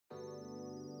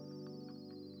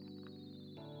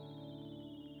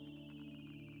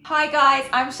Hi guys,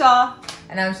 I'm Char.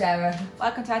 And I'm Sarah.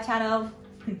 Welcome to our channel.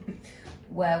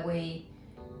 Where we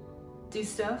do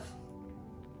stuff.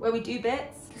 Where we do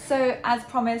bits. So as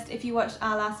promised, if you watched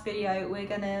our last video, we're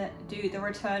gonna do the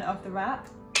return of the wrap.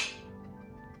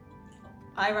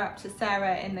 I wrapped to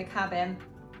Sarah in the cabin,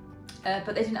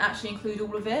 but they didn't actually include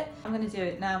all of it. I'm gonna do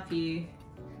it now for you.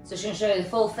 So she's gonna show you the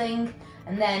full thing,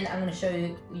 and then I'm gonna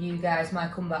show you guys my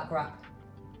comeback wrap.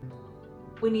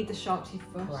 We need the shark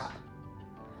toothbrush. Wrap.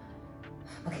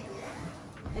 Okay.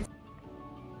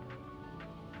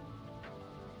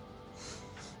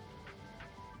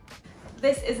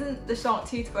 This isn't the shark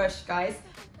toothbrush, guys.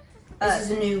 This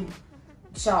is a new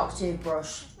shark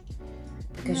toothbrush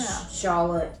because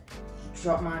Charlotte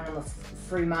dropped mine on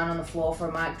threw mine on the floor for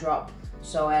a mic drop,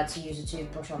 so I had to use a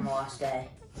toothbrush on the last day.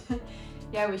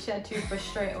 Yeah, we shared toothbrush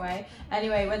straight away.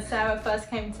 Anyway, when Sarah first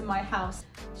came to my house,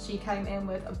 she came in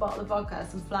with a bottle of vodka,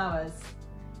 some flowers,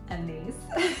 and these.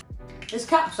 There's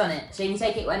caps on it, so you can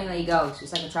take it anywhere you go, so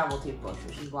it's like a travel toothbrush,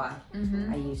 which is why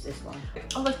I use this one.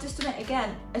 Oh, I've just done it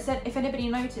again. I said, if anybody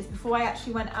noticed, before I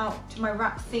actually went out to my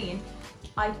wrap scene,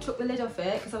 I took the lid off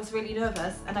it because I was really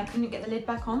nervous and I couldn't get the lid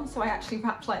back on, so I actually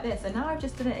wrapped like this, and now I've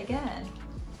just done it again.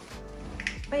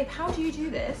 Babe, how do you do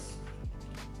this?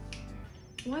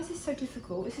 Why is this so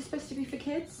difficult? Is this supposed to be for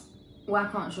kids? Why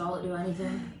can't Charlotte do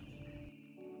anything?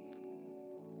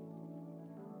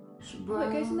 Oh,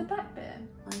 it goes in the back bit.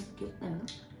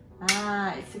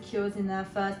 Ah, it secures in there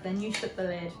first, then you shut the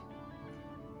lid.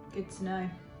 Good to know.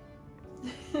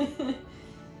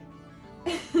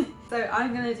 So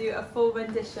I'm gonna do a full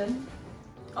rendition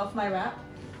of my wrap.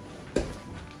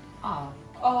 Oh.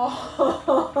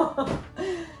 Oh,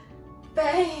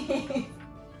 babe.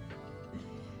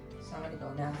 So I'm gonna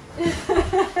go now.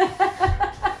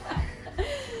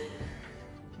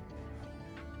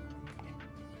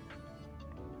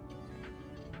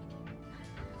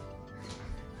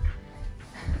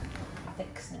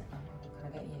 Fix it. Can I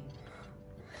get you?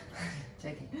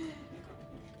 Take it.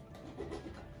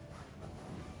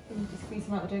 You need to squeeze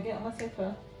them out. Do I get on my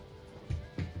sofa?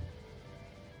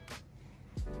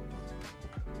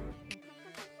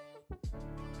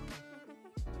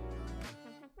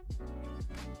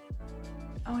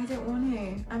 Oh, I don't want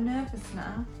to. I'm nervous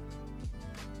now.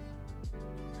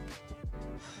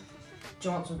 Do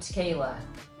you want some tequila?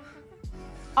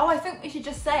 Oh, I think we should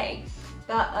just say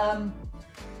that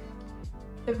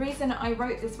the reason I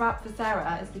wrote this wrap for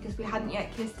Sarah is because we hadn't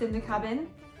yet kissed in the cabin.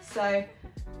 So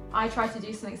I tried to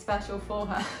do something special for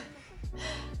her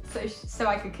so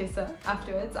I could kiss her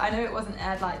afterwards. I know it wasn't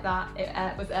aired like that.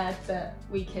 It was aired that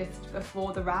we kissed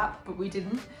before the wrap, but we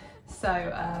didn't.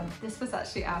 So this was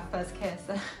actually our first kiss.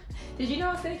 Did you know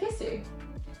I was going to kiss you?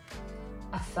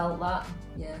 I felt that,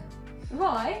 yeah.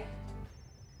 Why?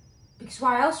 Because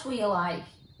why else will you like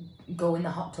go in the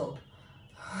hot tub?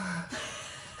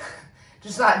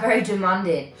 Just like very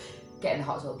demanding. Get in the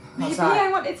hot tub. Maybe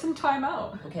I wanted some time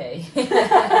out. Okay.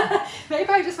 Maybe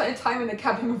I just wanted time in the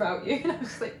cabin without you. I was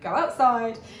just like, go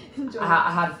outside, enjoy.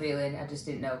 I had a feeling, I just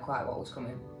didn't know quite what was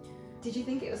coming. Did you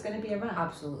think it was going to be a wrap?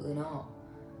 Absolutely not.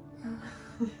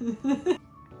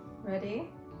 Ready?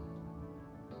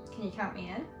 Can you count me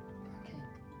in? Okay.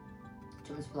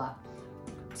 Do you want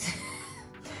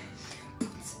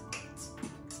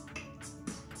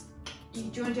Do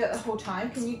you want to do it the whole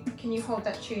time? Can you hold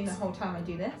that tune the whole time I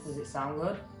do this? Does it sound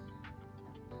good?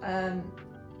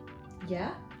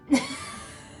 Yeah.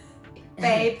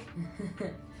 Babe,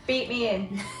 beat me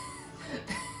in.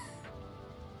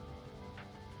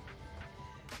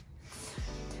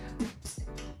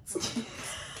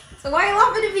 So why are you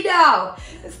laughing at me now?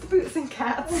 It's the boots and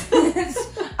cats.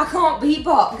 I can't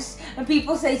beatbox, and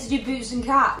people say to do boots and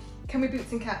cats. Can we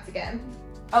boots and cats again?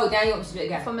 Oh, now you want me to do it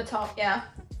again? From the top, yeah.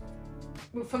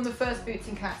 From the first boots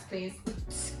and cats, please.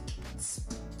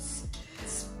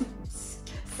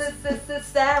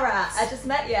 Sarah, I just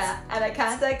met ya, and I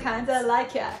kinda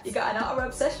like ya. You got an outer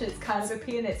obsession, it's kind of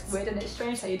appealing, it's weird and it's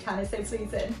strange how you kinda so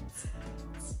pleasing.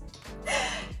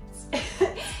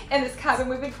 In this cabin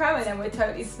we've been crowing and we're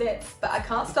totally split, but I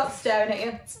can't stop staring at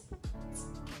you.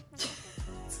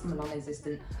 I'm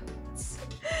non-existent.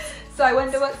 So I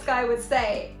wonder what Sky would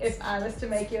say if I was to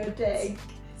make you a dig.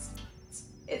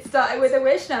 It started with a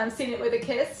wish, now I'm seeing it with a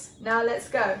kiss. Now let's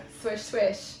go. Swish,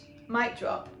 swish. Mic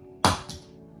drop.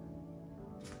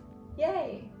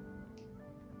 Yay.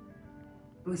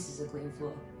 This is a clean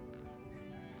floor.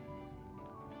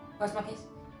 Where's my kiss?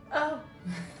 Oh.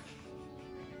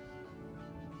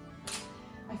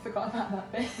 I forgot about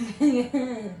that bit.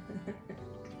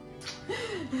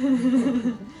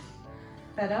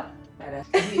 Better? Better.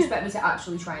 If you expect me to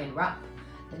actually try and rap,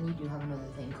 then you do have another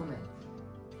thing coming.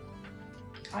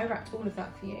 I wrapped all of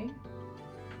that for you.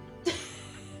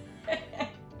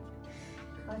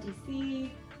 Can't you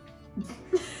see?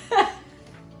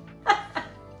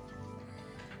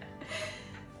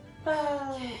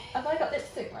 Have I got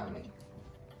lipstick around me?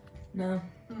 No.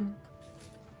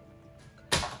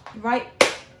 Right. Do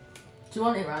you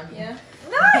want it round you? Yeah.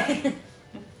 No!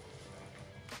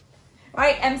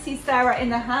 Right, MC Sarah in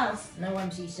the house. No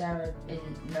MC Sarah in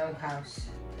no house.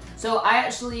 So I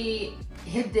actually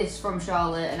hid this from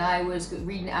Charlotte, and I was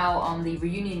reading it out on the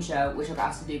reunion show, which I got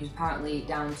asked to do because apparently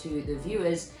down to the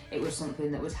viewers, it was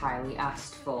something that was highly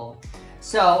asked for.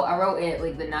 So I wrote it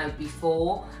like the night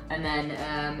before, and then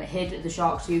hid the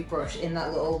shark toothbrush in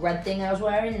that little red thing I was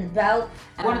wearing in the belt.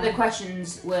 And one of the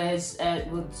questions was,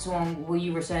 will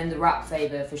you return the rap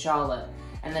favour for Charlotte?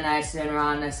 And then I turned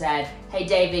around and I said, hey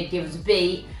David, give us a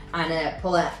beat, and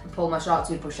pull my shark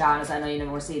toothbrush out, and I said, I know you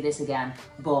never want to see this again,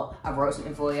 but I wrote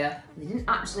something for you. They didn't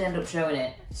actually end up showing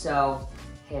it, so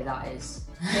here that is.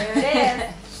 Here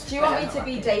it is. Do you want me to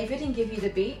be David and give you the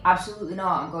beat? Absolutely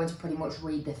not. I'm going to pretty much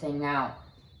read the thing out.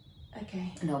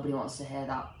 Okay. Nobody wants to hear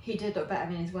that. He did look better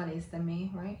in his wellies than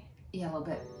me, right? Yeah, a little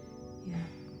bit. Yeah.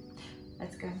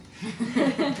 Let's go.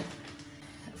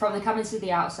 From the cabin to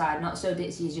the outside, not so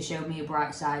ditzy as you showed me a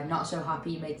bright side, not so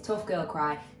happy you made the tough girl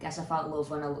cry, guess I felt love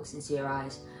when I looked into your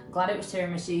eyes. I'm glad it was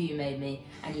tiramisu you made me,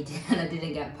 and you did, and I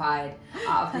didn't get pied.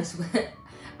 Out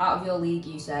of your league,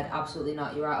 you said, absolutely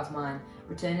not, you're out of mine.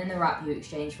 Returning the rap you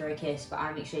exchanged for a kiss, but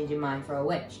I'm exchanging mine for a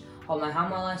witch. Hold my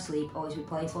hand while I sleep, always be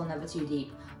playful, never too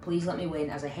deep. Please let me win,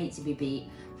 as I hate to be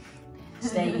beat.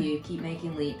 Stay you, keep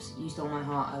making leaps, you stole my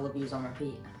heart, I love yous on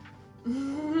repeat.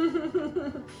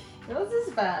 Yours is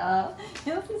better.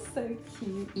 Yours is so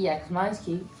cute. Yeah, because mine's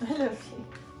cute. I love you.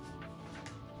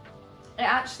 It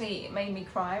actually made me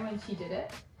cry when she did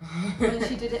it. When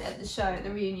she did it at the show, at the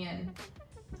reunion.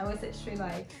 I was literally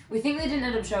like... We think they didn't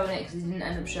end up showing it because they didn't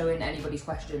end up showing anybody's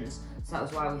questions. So that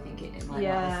was why we think it might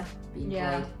not have been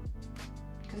played.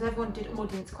 Because everyone did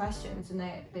audience questions and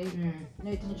they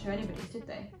didn't show anybody's, did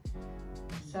they?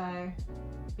 So...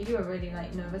 You were really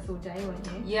like nervous all day, weren't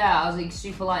you? Yeah, I was like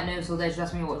super like nervous all day. She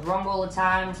asked me what was wrong all the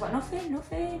time. I was like, nothing.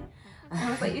 And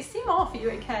I was like, you seem off, are you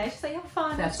okay? She's like, I'm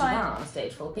fine, I'm First fine. on a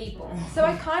stage full of people. So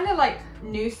I kind of like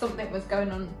knew something was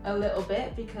going on a little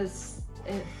bit because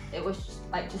it was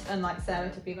just unlike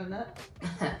Sarah to be like that.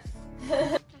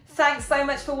 Thanks so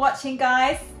much for watching,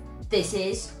 guys. This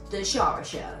is the Char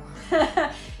Show.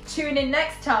 Tune in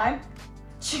next time.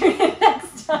 Tune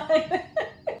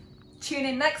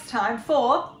in next time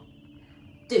for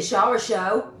the Char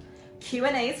Show.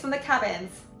 Q&As from the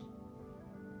cabins.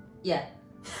 Yeah.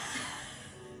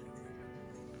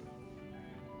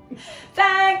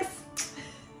 Thanks.